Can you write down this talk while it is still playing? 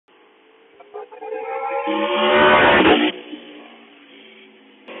Black,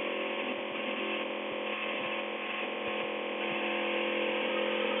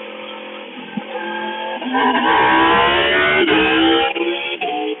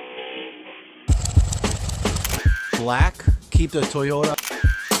 keep the Toyota.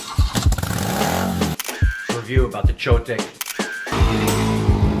 Review about the Chotek.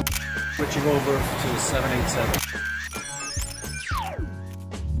 Switching over to the 787.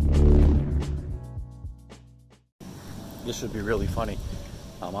 This should be really funny.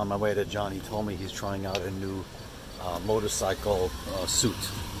 I'm on my way to John. He told me he's trying out a new motorcycle suit.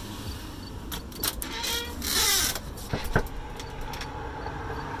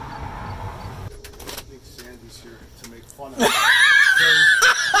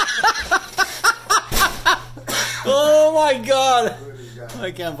 Oh my God!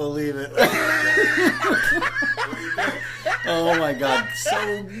 I can't believe it. Oh my God!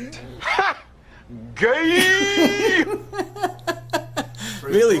 So gay.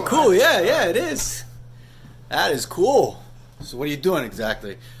 Really cool. Yeah, it is. That is cool. So what are you doing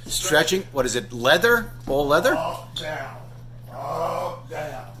exactly? Stretching? What is it? Leather? All leather? Up, down. Up,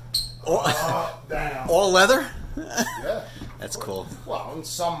 down. All, up, down. all leather? Yeah. That's cool. Well, and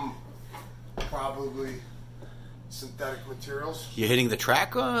some probably synthetic materials. You hitting the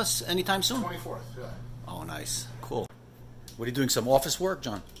track anytime soon? 24th, yeah. Oh, nice. Cool. What are you doing? Some office work,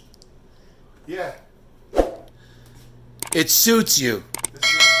 John? Yeah. It suits you.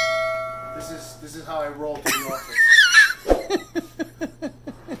 This is how I roll to the office.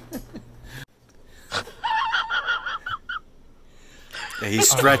 Yeah, he's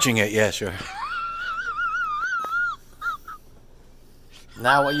stretching it. Yeah, sure.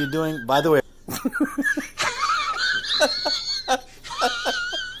 Now what you're doing, by the way.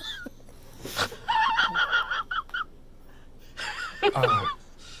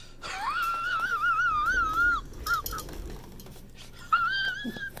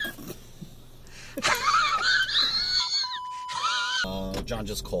 John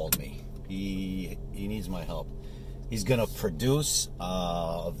just called me. He needs my help. He's gonna produce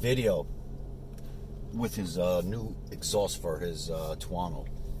a video with his new exhaust for his Tuono.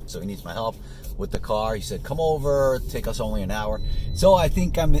 So he needs my help with the car. He said, come over, take us only an hour. So I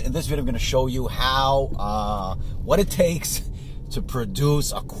think in this video I'm going to show you how, what it takes to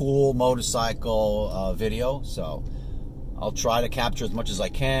produce a cool motorcycle video. So I'll try to capture as much as I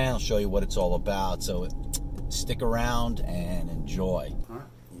can. I'll show you what it's all about. So stick around and enjoy. Huh?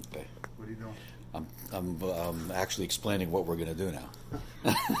 Okay. What are you doing? I'm actually explaining what we're going to do now.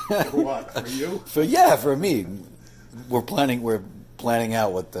 For what? For you? For me. We're planning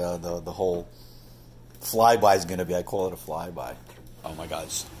out what the whole flyby is going to be. I call it a flyby. Oh my God,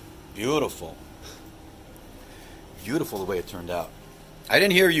 it's beautiful. Beautiful the way it turned out. I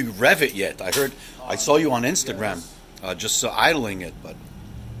didn't hear you rev it yet. I saw you on Instagram, yes. Just idling it, but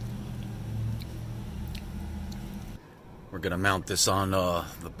we're gonna mount this on the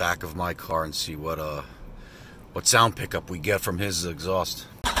back of my car and see what sound pickup we get from his exhaust.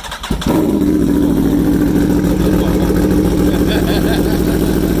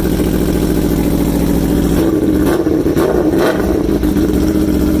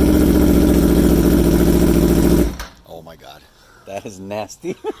 Oh my God, that is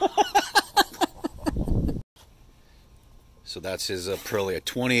nasty. So that's his Aprilia,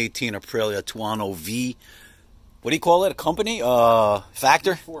 2018 Aprilia Tuono V. What do you call it? A company?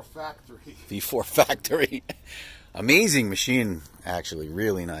 Factor? V4 Factory. V4 Factory. Amazing machine, actually.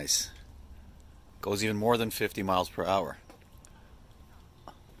 Really nice. Goes even more than 50 miles per hour.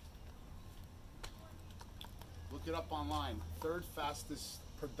 Look it up online. Third fastest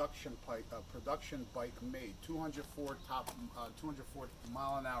production bike made. 204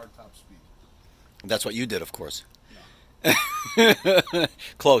 mile an hour top speed. That's what you did, of course. No.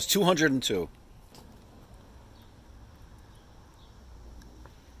 Close. 202.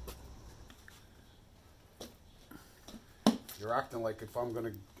 You're acting like if I'm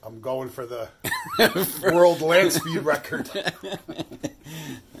going for the world land speed record.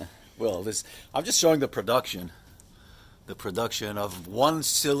 Well, I'm just showing the production of one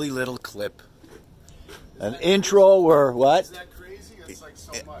silly little clip, an intro or what? Isn't that crazy? It's like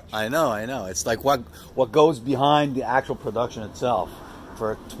so much. I know. It's like what goes behind the actual production itself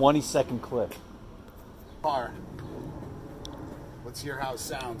for a 20-second clip. Car. Let's hear how it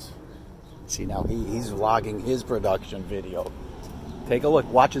sounds. See, now he's vlogging his production video. Take a look.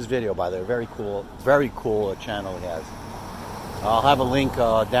 Watch his video, by the way. Very cool channel he has. I'll have a link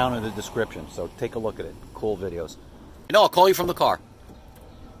down in the description, so take a look at it. Cool videos. I'll call you from the car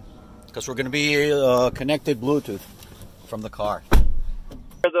because we're going to be connected Bluetooth from the car.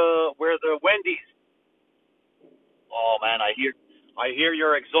 Where the Wendy's. Oh man, I hear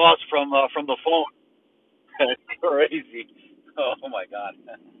your exhaust from the phone. That's crazy. Oh my god.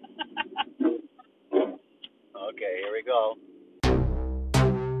 Okay, here we go.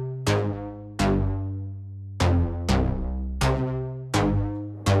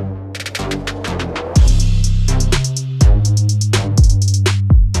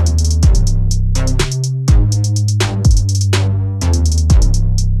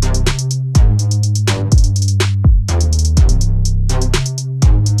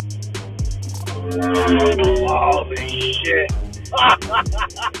 Holy shit.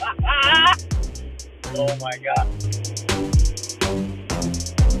 Oh my god.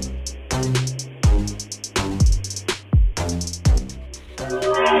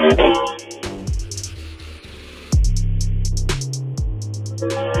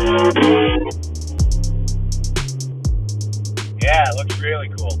 Yeah, it looks really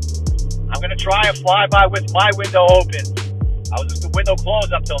cool. I'm gonna try a flyby with my window open. I was just the window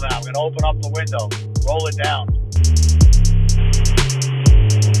closed up till now. I'm gonna open up the window, roll it down.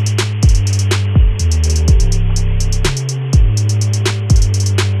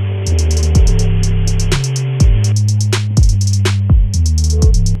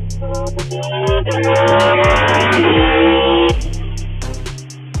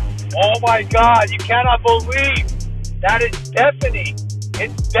 Oh my god, you cannot believe that is deafening.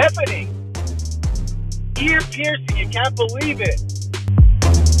 It's deafening. Ear piercing, you can't believe it.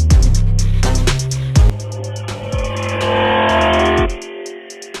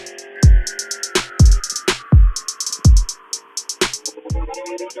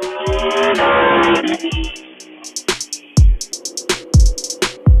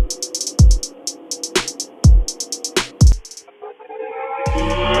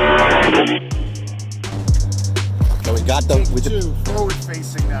 So we got forward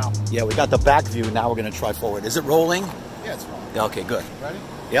facing now. Yeah, we got the back view. Now we're gonna try forward. Is it rolling? Yeah, it's rolling. Yeah, okay, good. Ready?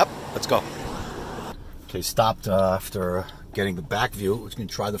 Yep, let's go. Okay, stopped after getting the back view. We're gonna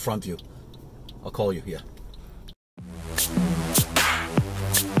try the front view. I'll call you, yeah.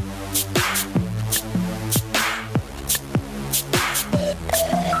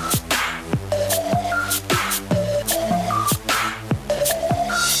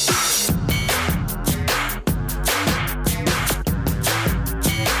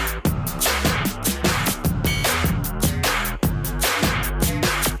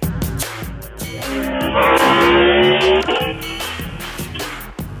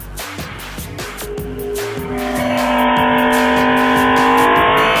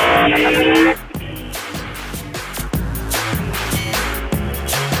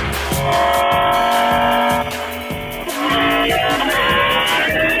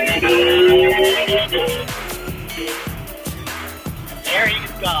 There you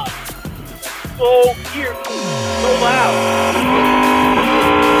go. So here, so loud.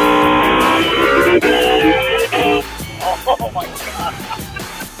 Oh my god.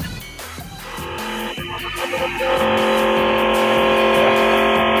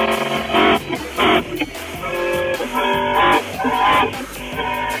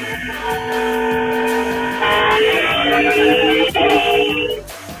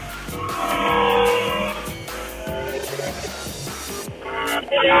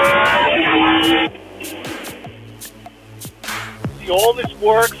 See, all this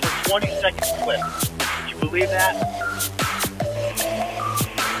work for 20 seconds clip. Can you believe that?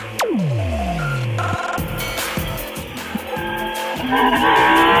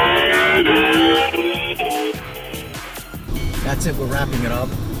 That's it, we're wrapping it up.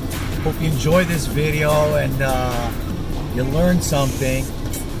 Hope you enjoyed this video and you learned something.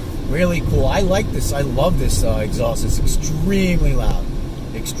 Really cool. I like this. I love this exhaust. It's extremely loud.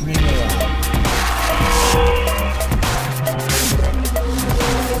 Extremely loud.